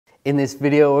In this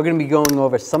video, we're going to be going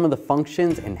over some of the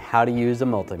functions and how to use a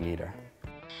multimeter.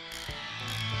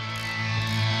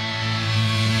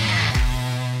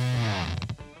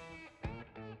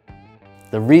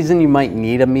 The reason you might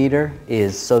need a meter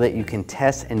is so that you can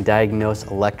test and diagnose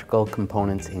electrical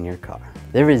components in your car.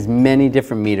 There is many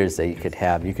different meters that you could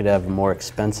have. You could have a more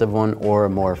expensive one or a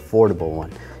more affordable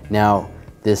one. Now,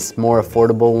 this more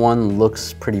affordable one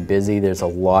looks pretty busy. There's a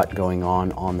lot going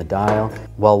on the dial.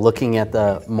 While looking at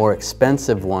the more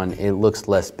expensive one, it looks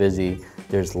less busy.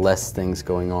 There's less things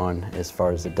going on as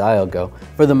far as the dial go.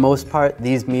 For the most part,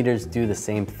 these meters do the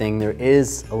same thing. There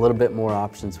is a little bit more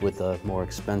options with a more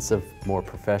expensive, more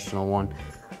professional one.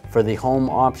 For the home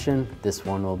option, this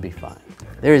one will be fine.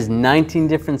 There is 19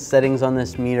 different settings on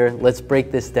this meter. Let's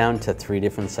break this down to 3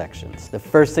 different sections. The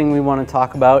first thing we want to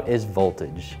talk about is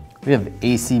voltage. We have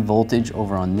AC voltage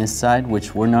over on this side,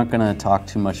 which we're not going to talk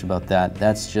too much about that.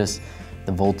 That's just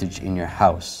the voltage in your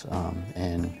house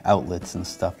and outlets and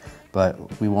stuff. But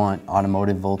we want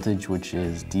automotive voltage, which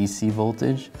is DC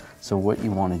voltage. So what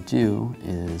you want to do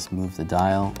is move the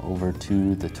dial over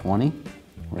to the 20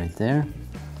 right there.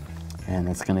 And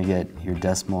that's going to get your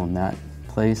decimal in that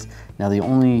place. Now the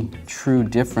only true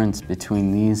difference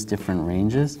between these different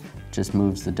ranges just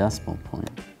moves the decimal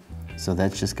point. So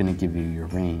that's just going to give you your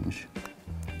range.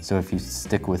 So if you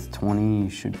stick with 20,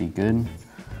 you should be good.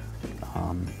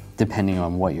 Depending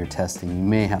on what you're testing, you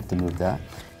may have to move that.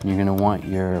 You're going to want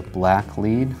your black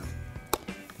lead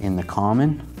in the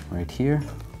common right here.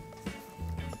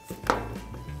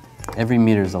 Every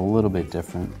meter is a little bit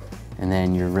different. And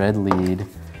then your red lead,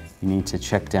 you need to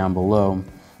check down below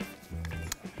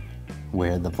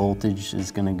where the voltage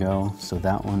is going to go. So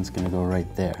that one's going to go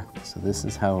right there. So this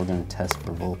is how we're going to test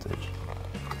for voltage.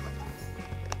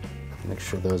 Make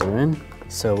sure those are in.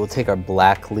 So we'll take our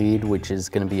black lead, which is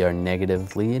going to be our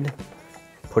negative lead,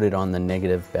 put it on the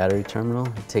negative battery terminal,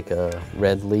 take a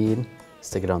red lead,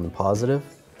 stick it on the positive,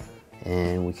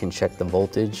 and we can check the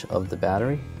voltage of the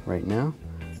battery right now.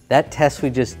 That test we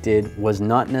just did was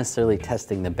not necessarily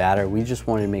testing the battery, we just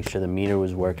wanted to make sure the meter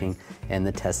was working and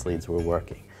the test leads were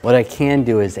working. What I can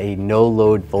do is a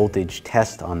no-load voltage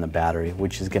test on the battery,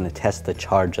 which is going to test the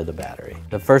charge of the battery.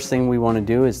 The first thing we want to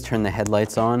do is turn the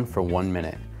headlights on for 1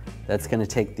 minute. That's going to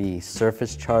take the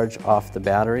surface charge off the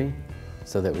battery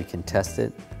so that we can test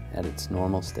it at its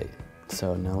normal state.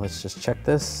 So now let's just check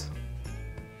this.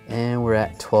 And we're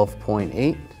at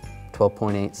 12.8,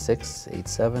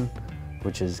 12.8687,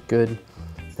 which is good.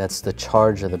 That's the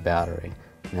charge of the battery.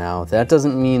 Now that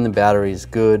doesn't mean the battery is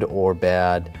good or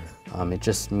bad. It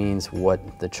just means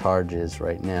what the charge is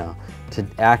right now. To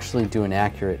actually do an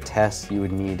accurate test, you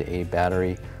would need a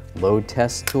battery load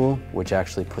test tool, which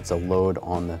actually puts a load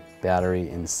on the battery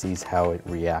and sees how it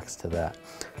reacts to that.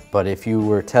 But if you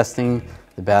were testing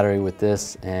the battery with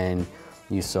this and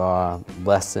you saw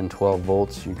less than 12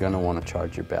 volts, you're going to want to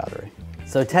charge your battery.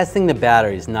 So testing the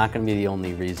battery is not going to be the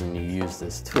only reason you use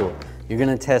this tool. You're going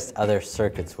to test other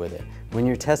circuits with it. When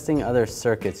you're testing other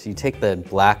circuits, you take the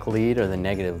black lead or the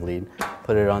negative lead,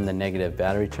 put it on the negative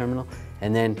battery terminal,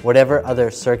 and then whatever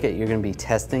other circuit you're going to be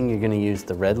testing, you're going to use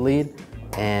the red lead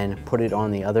and put it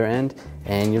on the other end,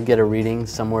 and you'll get a reading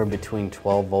somewhere between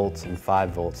 12 volts and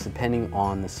 5 volts, depending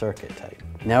on the circuit type.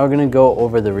 Now we're going to go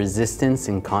over the resistance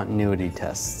and continuity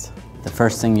tests. The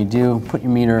first thing you do, put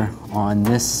your meter on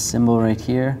this symbol right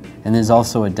here, and there's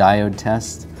also a diode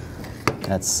test.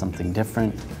 That's something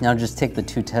different. Now just take the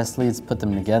 2 test leads, put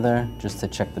them together just to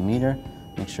check the meter,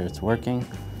 make sure it's working,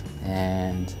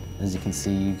 and as you can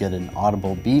see, you get an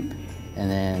audible beep,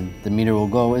 and then the meter will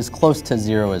go as close to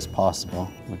 0 as possible,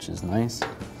 which is nice.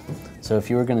 So if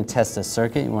you were going to test a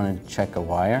circuit, you want to check a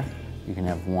wire, you can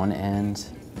have one end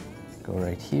go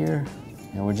right here,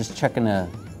 and we're just checking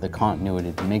the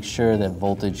continuity to make sure that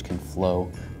voltage can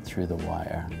flow through the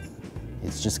wire.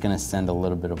 It's just going to send a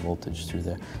little bit of voltage through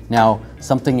there. Now,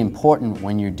 something important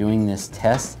when you're doing this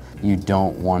test, you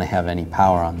don't want to have any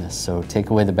power on this. So take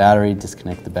away the battery,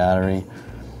 disconnect the battery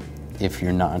if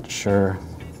you're not sure,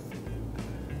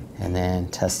 and then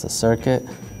test the circuit.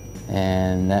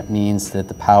 And that means that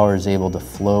the power is able to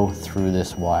flow through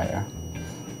this wire.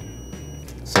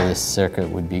 So this circuit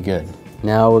would be good.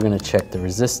 Now we're going to check the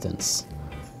resistance.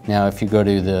 Now if you go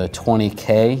to the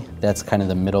 20K, that's kind of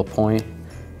the middle point.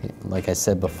 Like I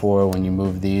said before, when you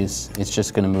move these, it's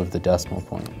just going to move the decimal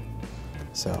point.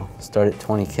 So start at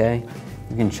 20K.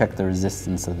 You can check the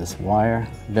resistance of this wire.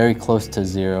 Very close to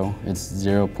 0. It's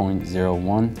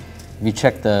 0.01. If you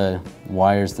check the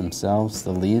wires themselves,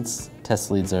 the leads, test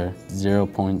leads are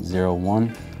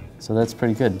 0.01. So that's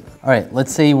pretty good. All right,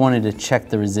 let's say you wanted to check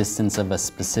the resistance of a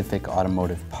specific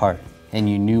automotive part. and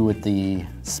you knew what the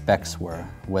specs were,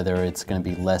 whether it's going to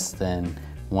be less than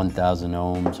 1,000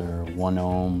 ohms or 1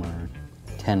 ohm or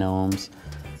 10 ohms.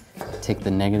 Take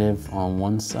the negative on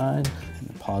one side and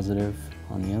the positive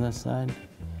on the other side.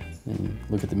 Then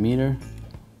look at the meter,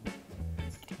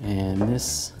 and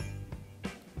this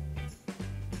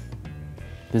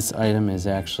item is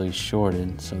actually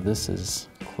shorted, so this is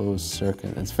closed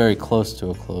circuit. It's very close to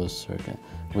a closed circuit,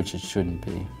 which it shouldn't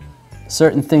be.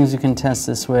 Certain things you can test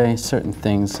this way, certain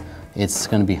things it's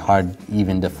going to be hard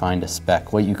even to find a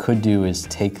spec. What you could do is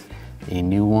take a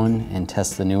new one and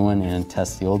test the new one and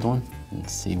test the old one and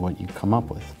see what you come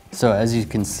up with. So as you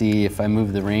can see, if I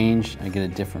move the range, I get a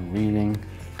different reading.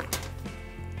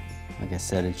 Like I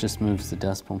said, it just moves the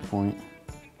decimal point.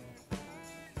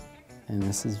 And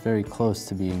this is very close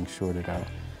to being shorted out.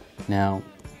 Now,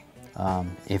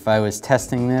 if I was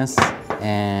testing this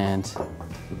and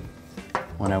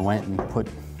when I went and put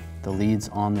the leads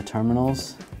on the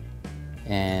terminals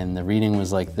and the reading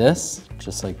was like this,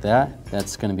 just like that,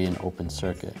 that's going to be an open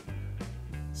circuit.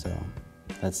 So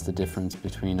that's the difference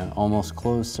between an almost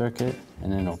closed circuit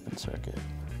and an open circuit.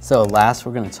 So last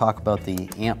we're going to talk about the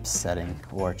amp setting,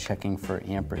 or checking for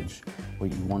amperage.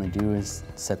 What you want to do is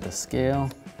set the scale.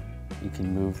 You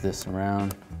can move this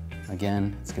around.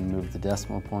 Again, it's going to move the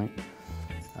decimal point.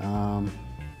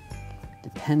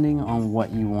 Depending on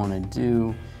what you want to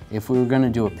do, if we were going to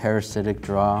do a parasitic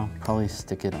draw, probably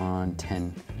stick it on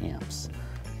 10 amps.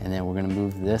 And then we're going to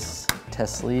move this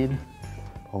test lead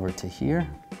over to here.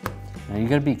 Now you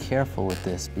got to be careful with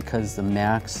this because the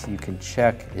max you can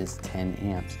check is 10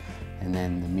 amps, and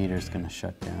then the meter's going to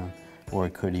shut down, or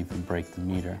it could even break the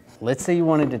meter. Let's say you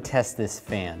wanted to test this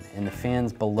fan and the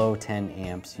fan's below 10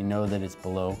 amps, you know that it's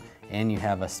below, and you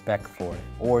have a spec for it,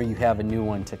 or you have a new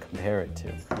one to compare it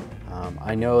to.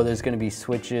 I know there's going to be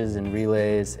switches and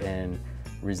relays and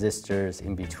resistors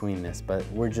in between this, but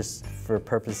we're just, for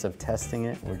purpose of testing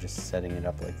it, we're just setting it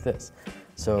up like this.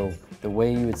 So the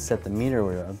way you would set the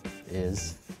meter up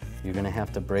is you're going to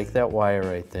have to break that wire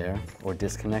right there or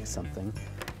disconnect something,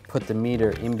 put the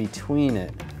meter in between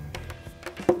it.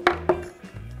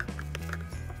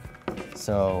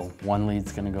 So one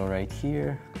lead's going to go right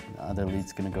here, the other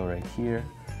lead's going to go right here,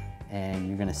 and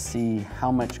you're going to see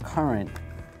how much current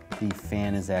the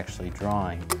fan is actually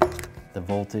drawing. The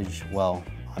voltage, well,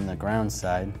 on the ground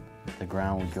side, the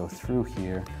ground would go through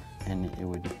here and it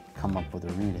would come up with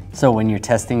a reading. So when you're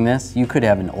testing this, you could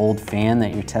have an old fan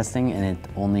that you're testing and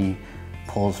it only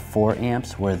pulls 4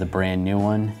 amps, where the brand new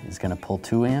one is going to pull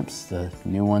 2 amps. The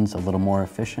new one's a little more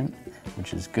efficient,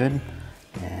 which is good,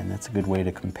 and that's a good way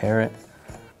to compare it.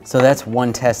 So that's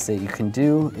one test that you can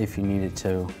do if you needed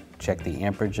to check the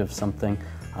amperage of something.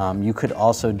 You could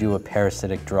also do a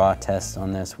parasitic draw test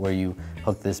on this, where you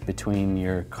hook this between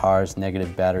your car's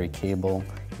negative battery cable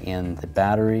and the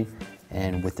battery,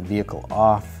 and with the vehicle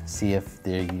off, see if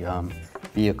the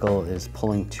vehicle is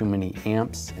pulling too many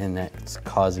amps and that's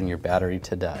causing your battery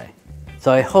to die.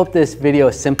 So I hope this video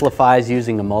simplifies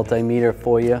using a multimeter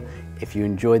for you. If you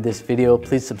enjoyed this video,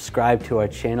 please subscribe to our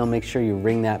channel. Make sure you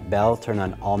ring that bell, turn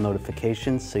on all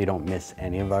notifications so you don't miss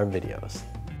any of our videos.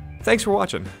 Thanks for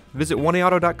watching. Visit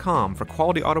 1aauto.com for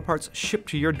quality auto parts shipped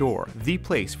to your door, the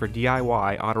place for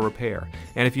DIY auto repair.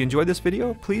 And if you enjoyed this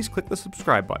video, please click the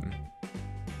subscribe button.